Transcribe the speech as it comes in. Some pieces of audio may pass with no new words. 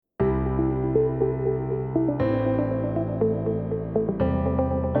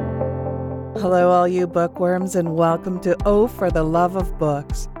Hello, all you bookworms, and welcome to Oh for the Love of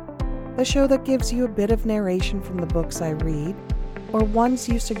Books, a show that gives you a bit of narration from the books I read, or ones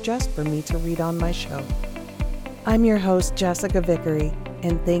you suggest for me to read on my show. I'm your host, Jessica Vickery,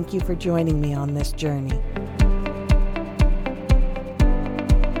 and thank you for joining me on this journey.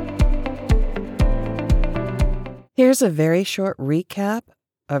 Here's a very short recap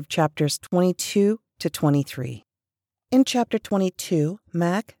of chapters 22 to 23. In Chapter 22,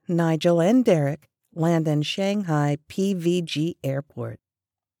 Mac, Nigel, and Derek land in Shanghai PVG Airport.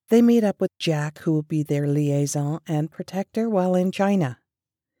 They meet up with Jack, who will be their liaison and protector while in China.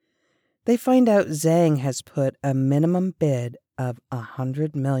 They find out Zhang has put a minimum bid of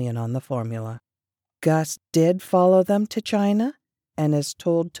 $100 million on the formula. Gus did follow them to China and is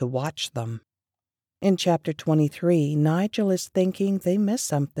told to watch them. In Chapter 23, Nigel is thinking they missed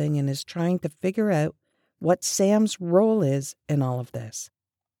something and is trying to figure out what Sam's role is in all of this.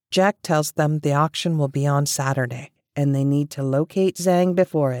 Jack tells them the auction will be on Saturday, and they need to locate Zhang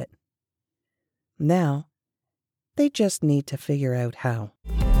before it. Now, they just need to figure out how.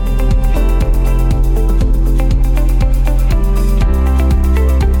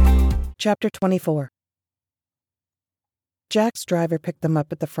 Chapter 24. Jack's driver picked them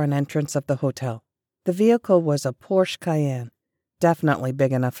up at the front entrance of the hotel. The vehicle was a Porsche Cayenne, definitely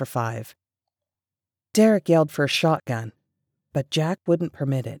big enough for 5. Derek yelled for a shotgun, but Jack wouldn't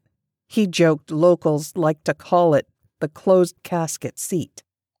permit it. He joked locals like to call it the closed casket seat.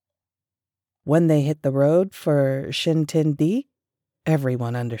 When they hit the road for Shintindi,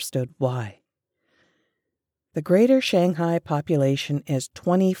 everyone understood why. The greater Shanghai population is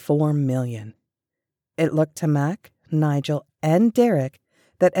 24 million. It looked to Mac, Nigel, and Derek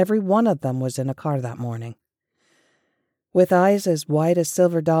that every one of them was in a car that morning. With eyes as wide as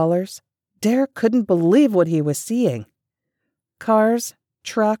silver dollars, Derek couldn't believe what he was seeing. Cars,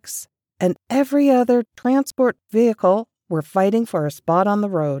 trucks, and every other transport vehicle were fighting for a spot on the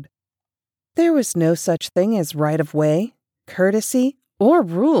road. There was no such thing as right-of-way, courtesy, or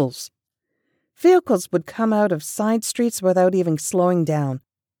rules. Vehicles would come out of side streets without even slowing down.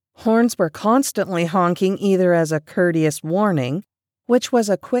 Horns were constantly honking either as a courteous warning, which was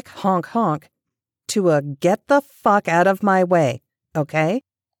a quick honk-honk, to a get the fuck out of my way, okay?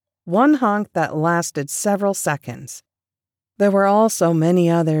 One honk that lasted several seconds. There were also many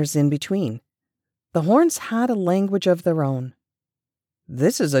others in between. The horns had a language of their own.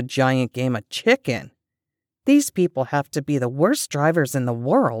 This is a giant game of chicken. These people have to be the worst drivers in the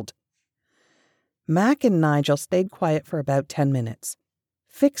world. Mac and Nigel stayed quiet for about 10 minutes,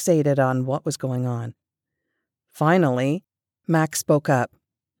 fixated on what was going on. Finally, Mac spoke up.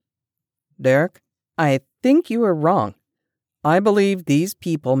 Derek, I think you are wrong. I believe these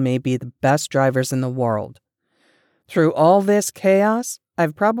people may be the best drivers in the world. Through all this chaos,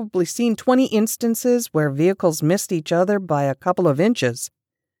 I've probably seen 20 instances where vehicles missed each other by a couple of inches,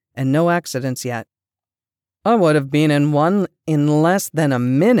 and no accidents yet. I would have been in one in less than a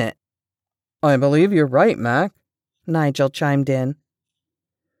minute. I believe you're right, Mac, Nigel chimed in.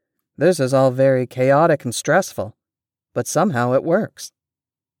 This is all very chaotic and stressful, but somehow it works.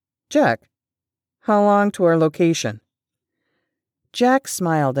 Jack, how long to our location? Jack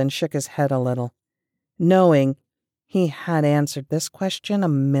smiled and shook his head a little, knowing he had answered this question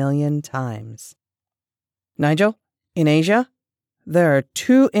 1,000,000 times. Nigel, in Asia, there are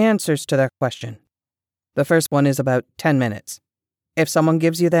 2 answers to that question. The first one is about 10 minutes. If someone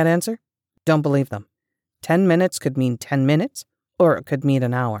gives you that answer, don't believe them. 10 minutes could mean 10 minutes, or it could mean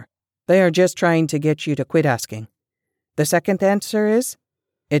an hour. They are just trying to get you to quit asking. The second answer is,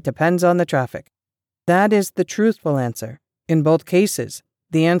 it depends on the traffic. That is the truthful answer. In both cases,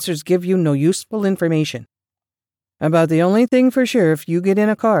 the answers give you no useful information. About the only thing for sure, if you get in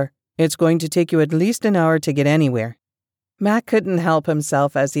a car, it's going to take you at least an hour to get anywhere. Mac couldn't help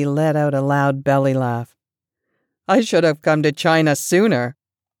himself as he let out a loud belly laugh. I should have come to China sooner.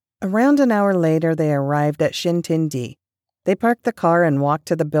 Around an hour later, they arrived at Shintindi. They parked the car and walked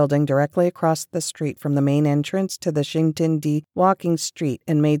to the building directly across the street from the main entrance to the Shintindi walking street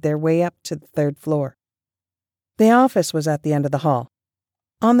and made their way up to the 3rd floor. The office was at the end of the hall.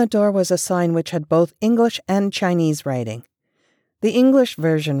 On the door was a sign which had both English and Chinese writing. The English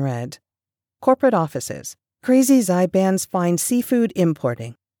version read, Corporate Offices, Crazy Zaiban's Fine Seafood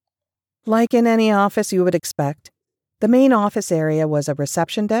Importing. Like in any office you would expect, the main office area was a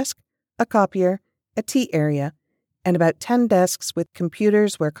reception desk, a copier, a tea area, and about 10 desks with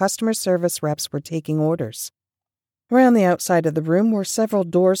computers where customer service reps were taking orders. Around the outside of the room were several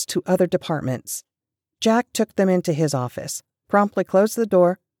doors to other departments. Jack took them into his office, promptly closed the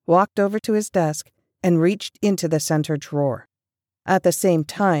door, walked over to his desk, and reached into the center drawer. At the same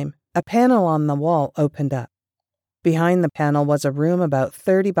time, A panel on the wall opened up. Behind the panel was a room about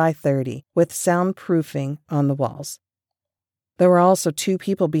 30 by 30 with soundproofing on the walls. There were also 2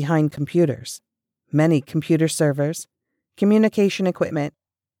 people behind computers, many computer servers, communication equipment,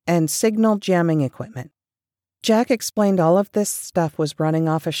 and signal jamming equipment. Jack explained all of this stuff was running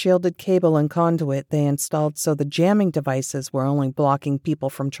off a shielded cable and conduit they installed so the jamming devices were only blocking people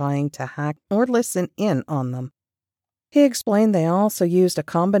from trying to hack or listen in on them. He explained they also used a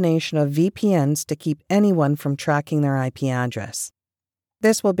combination of VPNs to keep anyone from tracking their IP address.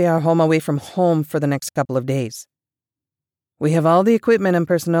 This will be our home away from home for the next couple of days. We have all the equipment and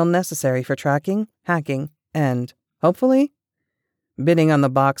personnel necessary for tracking, hacking, and, hopefully, bidding on the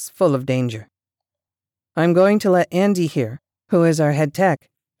box full of danger. I'm going to let Andy here, who is our head tech,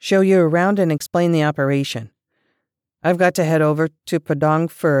 show you around and explain the operation. I've got to head over to Padjen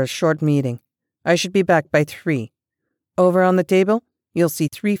for a short meeting. I should be back by 3. Over on the table, you'll see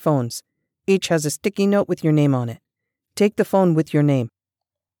 3 phones. Each has a sticky note with your name on it. Take the phone with your name.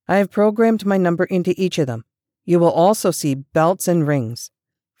 I have programmed my number into each of them. You will also see belts and rings.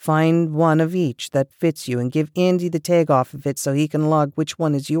 Find one of each that fits you and give Andy the tag off of it so he can log which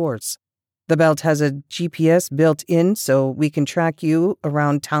one is yours. The belt has a GPS built in so we can track you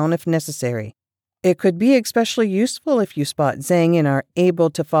around town if necessary. It could be especially useful if you spot Zhang and are able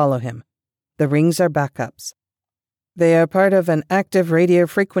to follow him. The rings are backups. They are part of an active radio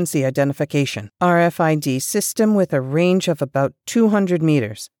frequency identification, RFID system with a range of about 200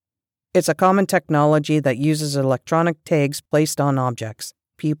 meters. It's a common technology that uses electronic tags placed on objects,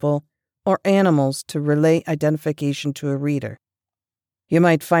 people, or animals to relay identification to a reader. You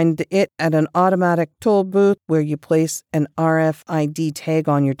might find it at an automatic toll booth where you place an RFID tag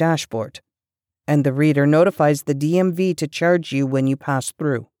on your dashboard, and the reader notifies the DMV to charge you when you pass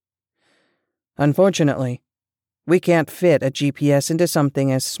through. Unfortunately, we can't fit a GPS into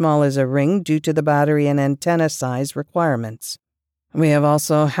something as small as a ring due to the battery and antenna size requirements. We have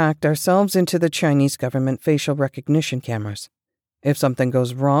also hacked ourselves into the Chinese government facial recognition cameras. If something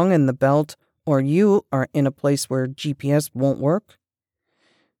goes wrong and the belt or you are in a place where GPS won't work,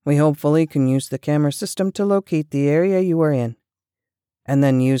 we hopefully can use the camera system to locate the area you are in, and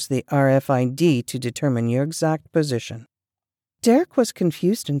then use the RFID to determine your exact position. Derek was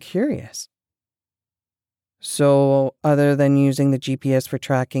confused and curious. So, other than using the GPS for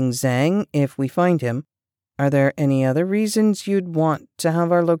tracking Zhang if we find him, are there any other reasons you'd want to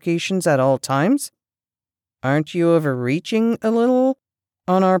have our locations at all times? Aren't you overreaching a little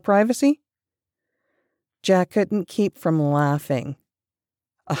on our privacy? Jack couldn't keep from laughing.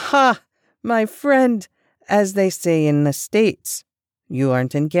 Aha, my friend, as they say in the States. You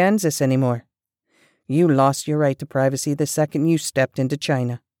aren't in Kansas anymore. You lost your right to privacy the second you stepped into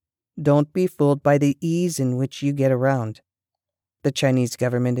China. Don't be fooled by the ease in which you get around. The Chinese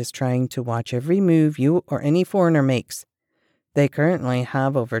government is trying to watch every move you or any foreigner makes. They currently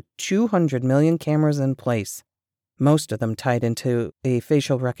have over 200 million cameras in place, most of them tied into a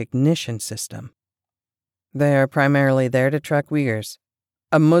facial recognition system. They are primarily there to track Uyghurs,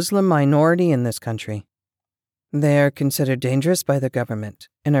 a Muslim minority in this country. They are considered dangerous by the government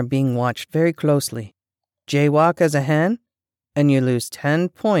and are being watched very closely. Jaywalk as a hen, and you lose 10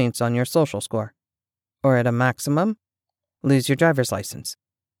 points on your social score. Or at a maximum, lose your driver's license.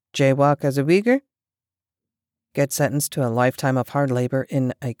 Jaywalk as a Uyghur, get sentenced to a lifetime of hard labor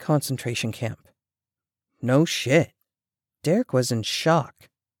in a concentration camp. No shit. Derek was in shock.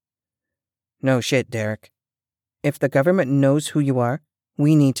 No shit, Derek. If the government knows who you are,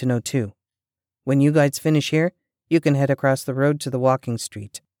 we need to know too. When you guys finish here, you can head across the road to the walking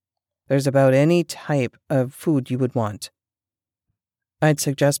street. There's about any type of food you would want. I'd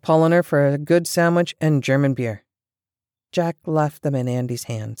suggest Polliner for a good sandwich and German beer. Jack left them in Andy's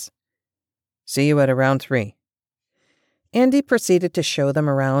hands. See you at around 3. Andy proceeded to show them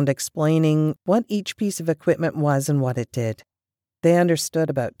around, explaining what each piece of equipment was and what it did. They understood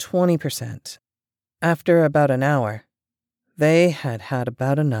about 20%. After about an hour, they had had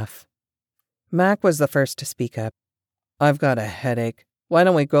about enough. Mac was the first to speak up. I've got a headache. Why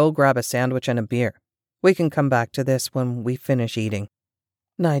don't we go grab a sandwich and a beer? We can come back to this when we finish eating.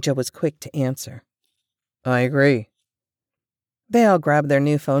 Nigel was quick to answer. I agree. They all grabbed their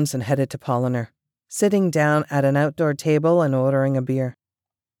new phones and headed to Polliner, sitting down at an outdoor table and ordering a beer.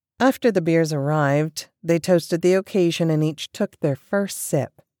 After the beers arrived, they toasted the occasion and each took their first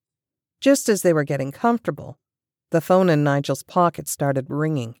sip. Just as they were getting comfortable, the phone in Nigel's pocket started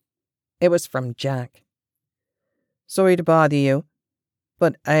ringing. It was from Jack. Sorry to bother you,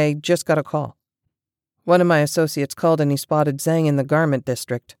 but I just got a call. One of my associates called and he spotted Zhang in the garment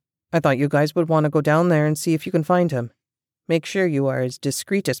district. I thought you guys would want to go down there and see if you can find him. Make sure you are as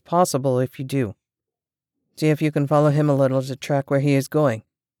discreet as possible if you do. See if you can follow him a little to track where he is going.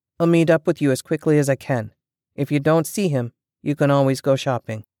 I'll meet up with you as quickly as I can. If you don't see him, you can always go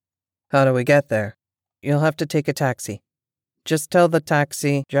shopping. How do we get there? You'll have to take a taxi. Just tell the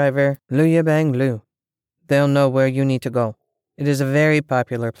taxi driver, Luya Bang Lu. They'll know where you need to go. It is a very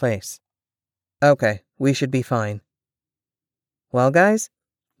popular place. Okay, we should be fine. Well, guys,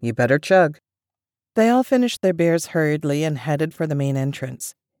 you better chug. They all finished their beers hurriedly and headed for the main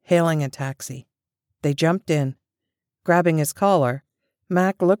entrance, hailing a taxi. They jumped in. Grabbing his collar,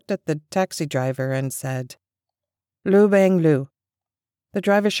 Mac looked at the taxi driver and said, Lu Bang Lu. The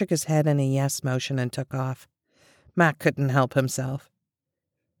driver shook his head in a yes motion and took off. Mac couldn't help himself.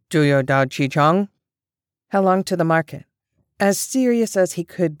 To your Dao Chi Chong? How long to the market? As serious as he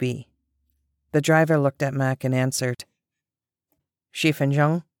could be. The driver looked at Mac and answered,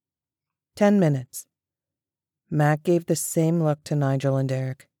 Shifenjong? 10 minutes. Mac gave the same look to Nigel and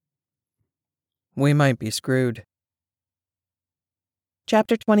Derek. We might be screwed.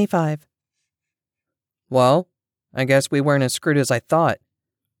 Chapter 25. Well, I guess we weren't as screwed as I thought.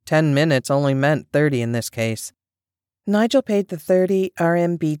 10 minutes only meant 30 in this case. Nigel paid the 30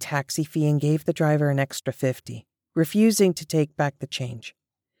 RMB taxi fee and gave the driver an extra 50, refusing to take back the change.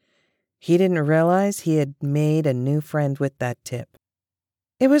 He didn't realize he had made a new friend with that tip.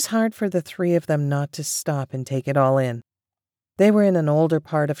 It was hard for the three of them not to stop and take it all in. They were in an older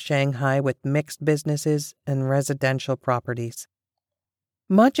part of Shanghai with mixed businesses and residential properties.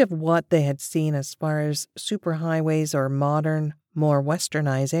 Much of what they had seen as far as superhighways or modern, more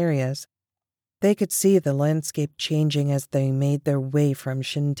westernized areas, they could see the landscape changing as they made their way from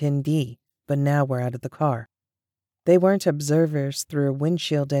Shintindi, but now were out of the car. They weren't observers through a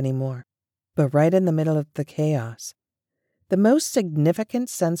windshield anymore, but right in the middle of the chaos. The most significant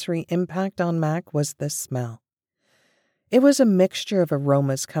sensory impact on Mac was the smell. It was a mixture of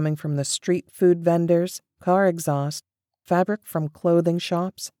aromas coming from the street food vendors, car exhaust, fabric from clothing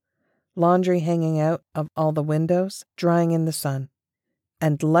shops, laundry hanging out of all the windows, drying in the sun,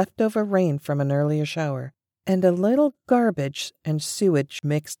 and leftover rain from an earlier shower, and a little garbage and sewage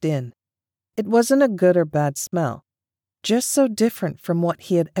mixed in. It wasn't a good or bad smell, just so different from what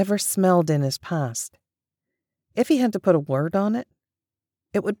he had ever smelled in his past. If he had to put a word on it,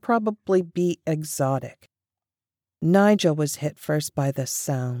 it would probably be exotic. Nigel was hit first by the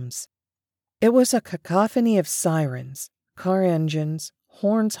sounds. It was a cacophony of sirens, car engines,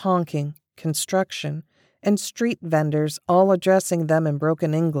 horns honking, construction, and street vendors all addressing them in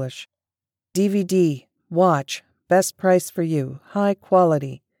broken English. DVD, watch, best price for you, high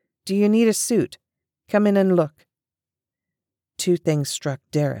quality. Do you need a suit? Come in and look. Two things struck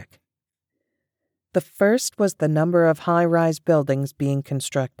Derek. The first was the number of high-rise buildings being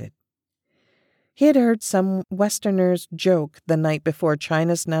constructed. He had heard some Westerners joke the night before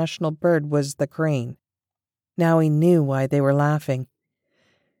China's national bird was the crane. Now he knew why they were laughing.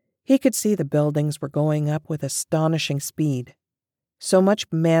 He could see the buildings were going up with astonishing speed. So much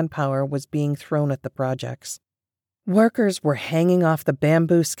manpower was being thrown at the projects. Workers were hanging off the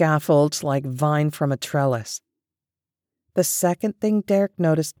bamboo scaffolds like vine from a trellis. The second thing Derek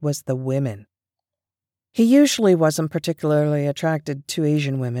noticed was the women. He usually wasn't particularly attracted to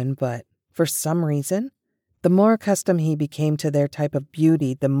Asian women, but for some reason, the more accustomed he became to their type of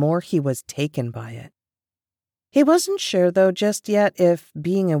beauty, the more he was taken by it. He wasn't sure, though, just yet if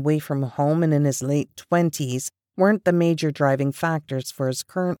being away from home and in his late 20s weren't the major driving factors for his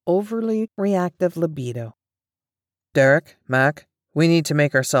current overly reactive libido. Derek, Mac, we need to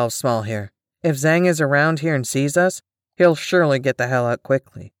make ourselves small here. If Zhang is around here and sees us, he'll surely get the hell out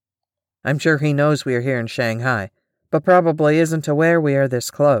quickly. I'm sure he knows we are here in Shanghai, but probably isn't aware we are this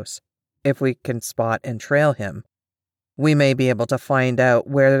close. If we can spot and trail him, we may be able to find out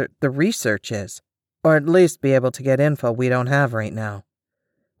where the research is, or at least be able to get info we don't have right now.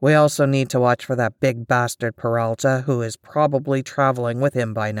 We also need to watch for that big bastard Peralta, who is probably traveling with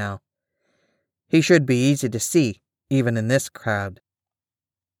him by now. He should be easy to see, even in this crowd.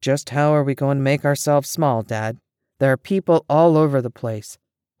 Just how are we going to make ourselves small, Dad? There are people all over the place.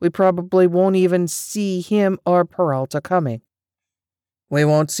 We probably won't even see him or Peralta coming. We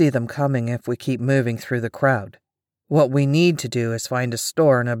won't see them coming if we keep moving through the crowd. What we need to do is find a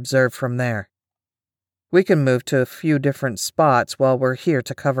store and observe from there. We can move to a few different spots while we're here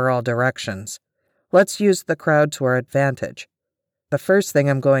to cover all directions. Let's use the crowd to our advantage. The first thing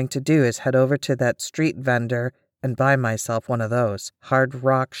I'm going to do is head over to that street vendor and buy myself one of those Hard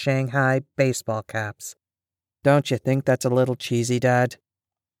Rock Shanghai baseball caps. Don't you think that's a little cheesy, Dad?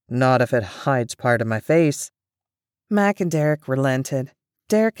 Not if it hides part of my face. Mac and Derek relented.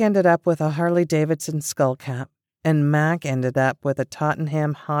 Derek ended up with a Harley-Davidson skull cap. and Mac ended up with a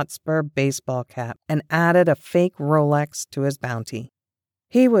Tottenham Hotspur baseball cap and added a fake Rolex to his bounty.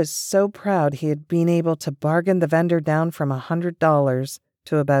 He was so proud he had been able to bargain the vendor down from $100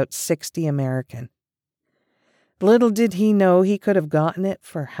 to about 60 American. Little did he know he could have gotten it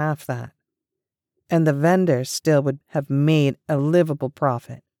for half that. And the vendor still would have made a livable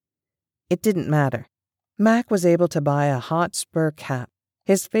profit. It didn't matter. Mac was able to buy a Hotspur cap,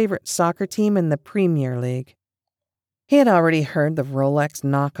 his favorite soccer team in the Premier League. He had already heard the Rolex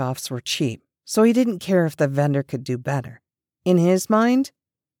knockoffs were cheap, so he didn't care if the vendor could do better. In his mind,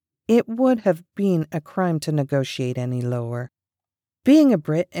 it would have been a crime to negotiate any lower. Being a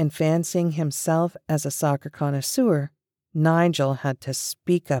Brit and fancying himself as a soccer connoisseur, Nigel had to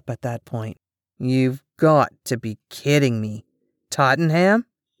speak up at that point. "You've got to be kidding me. Tottenham?"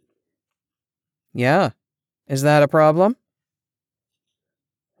 "Yeah. Is that a problem?"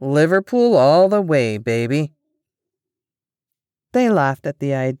 "Liverpool all the way, baby." They laughed at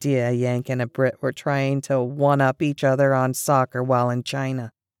the idea Yank and a Brit were trying to one-up each other on soccer while in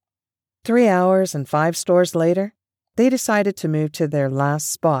China. 3 hours and 5 stores later, they decided to move to their last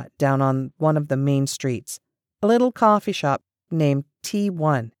spot down on one of the main streets, a little coffee shop named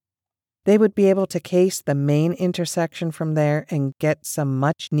T1. They would be able to case the main intersection from there and get some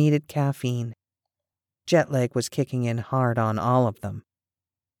much-needed caffeine. Jet lag was kicking in hard on all of them.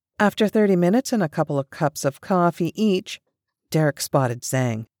 After 30 minutes and a couple of cups of coffee each, Derek spotted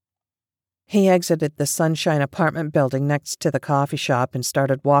Zhang. He exited the Sunshine apartment building next to the coffee shop and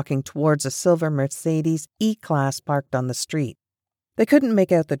started walking towards a silver Mercedes E-Class parked on the street. They couldn't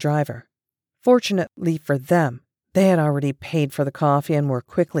make out the driver. Fortunately for them, they had already paid for the coffee and were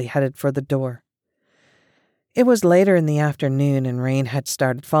quickly headed for the door. It was later in the afternoon and rain had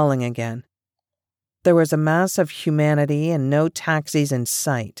started falling again. There was a mass of humanity and no taxis in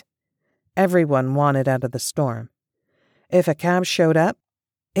sight. Everyone wanted out of the storm. If a cab showed up,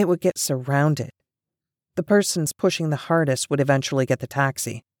 it would get surrounded. The persons pushing the hardest would eventually get the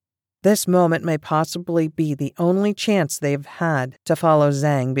taxi. This moment may possibly be the only chance they've had to follow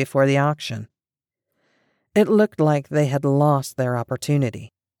Zhang before the auction. It looked like they had lost their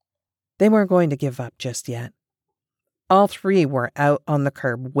opportunity. They weren't going to give up just yet. All three were out on the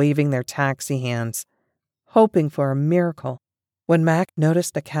curb waving their taxi hands, hoping for a miracle. When Mac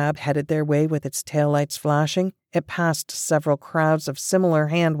noticed a cab headed their way with its taillights flashing, it passed several crowds of similar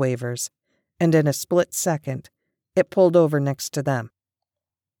hand wavers, and in a split second, it pulled over next to them.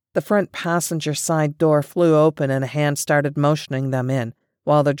 The front passenger side door flew open and a hand started motioning them in,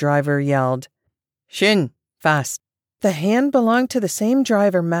 while the driver yelled, "Shin, fast." The hand belonged to the same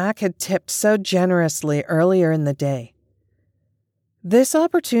driver Mac had tipped so generously earlier in the day. This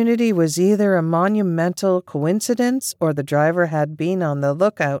opportunity was either a monumental coincidence or the driver had been on the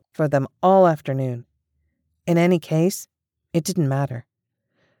lookout for them all afternoon. In any case, it didn't matter.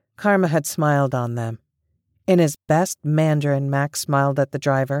 Karma had smiled on them. In his best Mandarin, Mac smiled at the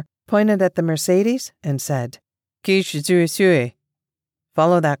driver, pointed at the Mercedes, and said,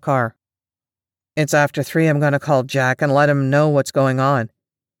 "Follow that car. It's after 3. I'm going to call Jack and let him know what's going on.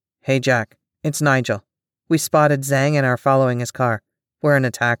 Hey, Jack, it's Nigel. We spotted Zhang and are following his car. We're in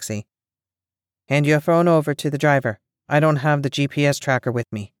a taxi. Hand your phone over to the driver. I don't have the GPS tracker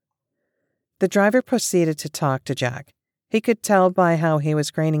with me." The driver proceeded to talk to Jack. He could tell by how he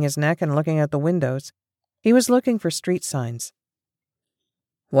was craning his neck and looking out the windows. He was looking for street signs.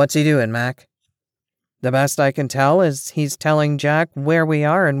 "What's he doing, Mac?" "The best I can tell is he's telling Jack where we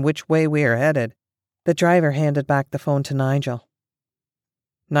are and which way we are headed." The driver handed back the phone to Nigel.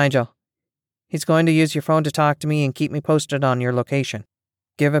 "Nigel, he's going to use your phone to talk to me and keep me posted on your location.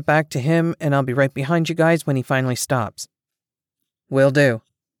 Give it back to him and I'll be right behind you guys when he finally stops." "Will do."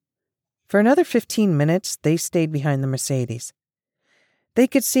 For another 15 minutes, they stayed behind the Mercedes. They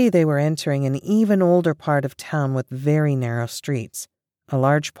could see they were entering an even older part of town with very narrow streets, a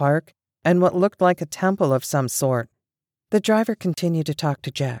large park, and what looked like a temple of some sort. The driver continued to talk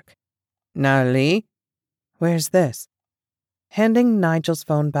to Jack. "Now, Lee, where's this?" Handing Nigel's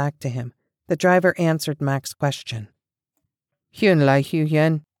phone back to him, the driver answered Mac's question. "Hyun Lai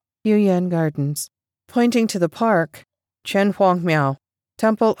Huyan, Huyan Gardens." Pointing to the park, "Chen Huang Miao,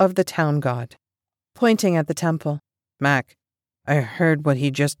 Temple of the Town God." Pointing at the temple, "Mac, I heard what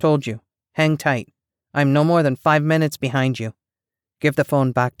he just told you. Hang tight. I'm no more than 5 minutes behind you. Give the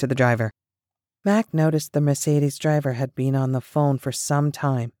phone back to the driver." Mac noticed the Mercedes driver had been on the phone for some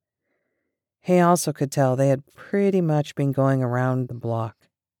time. He also could tell they had pretty much been going around the block.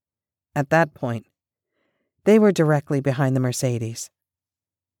 At that point, they were directly behind the Mercedes.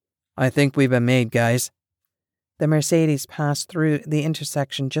 "I think we've been made, guys." The Mercedes passed through the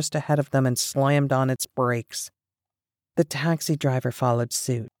intersection just ahead of them and slammed on its brakes. The taxi driver followed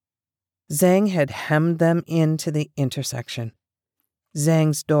suit. Zhang had hemmed them into the intersection.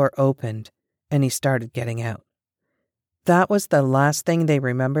 Zhang's door opened, and he started getting out. That was the last thing they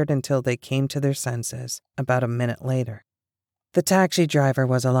remembered until they came to their senses, about a minute later. The taxi driver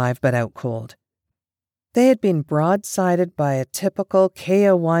was alive but out cold. They had been broadsided by a typical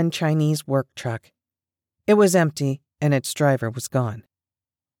KO1 Chinese work truck. It was empty, and its driver was gone.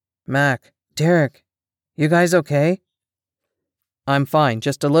 "Mac, Derek, you guys okay?" "I'm fine,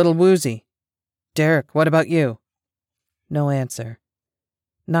 just a little woozy." "Derek, what about you?" No answer.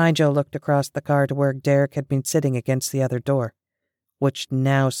 Nigel looked across the car to where Derek had been sitting against the other door, which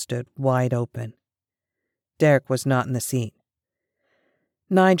now stood wide open. Derek was not in the seat.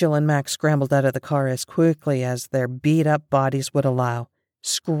 Nigel and Max scrambled out of the car as quickly as their beat-up bodies would allow,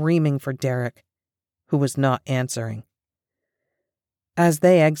 screaming for Derek, who was not answering. As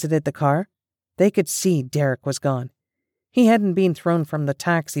they exited the car, they could see Derek was gone. He hadn't been thrown from the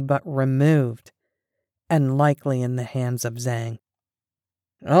taxi but removed, and likely in the hands of Zhang.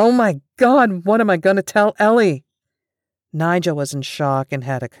 "Oh my God, what am I going to tell Ellie?" Nigel was in shock and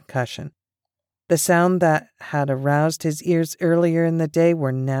had a concussion. The sound that had aroused his ears earlier in the day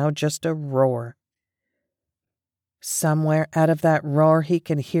were now just a roar. Somewhere out of that roar he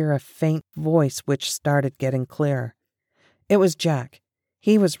could hear a faint voice which started getting clearer. It was Jack.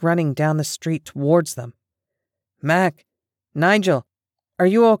 He was running down the street towards them. "Mac, Nigel, are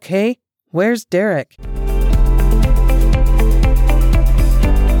you okay? Where's Derek?"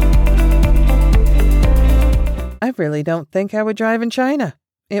 "I really don't think I would drive in China.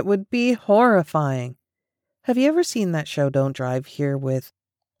 It would be horrifying. Have you ever seen that show Don't Drive Here with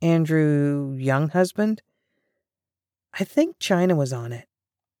Andrew Younghusband? I think China was on it.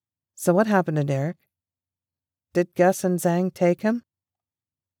 So what happened to Derek? Did Gus and Zhang take him?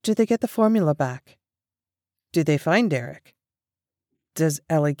 Did they get the formula back? Did they find Derek? Does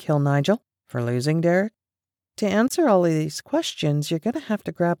Ellie kill Nigel for losing Derek? To answer all of these questions, you're going to have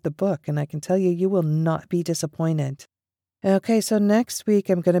to grab the book, and I can tell you will not be disappointed. Okay, so next week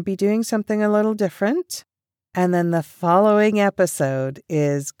I'm going to be doing something a little different. And then the following episode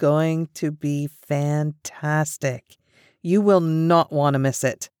is going to be fantastic. You will not want to miss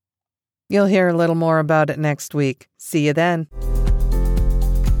it. You'll hear a little more about it next week. See you then.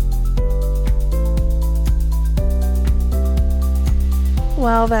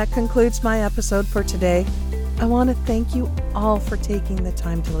 Well, that concludes my episode for today. I want to thank you all for taking the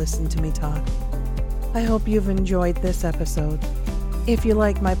time to listen to me talk. I hope you've enjoyed this episode. If you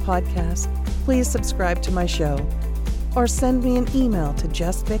like my podcast, please subscribe to my show or send me an email to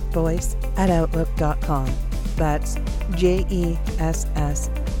jessvicvoice@outlook.com. That's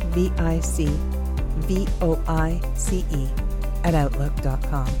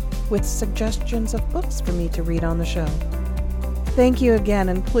JESSVICVOICE@outlook.com with suggestions of books for me to read on the show. Thank you again,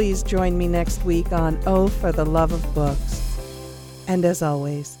 and please join me next week on Oh for the Love of Books. And as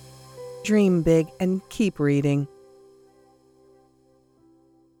always, dream big and keep reading.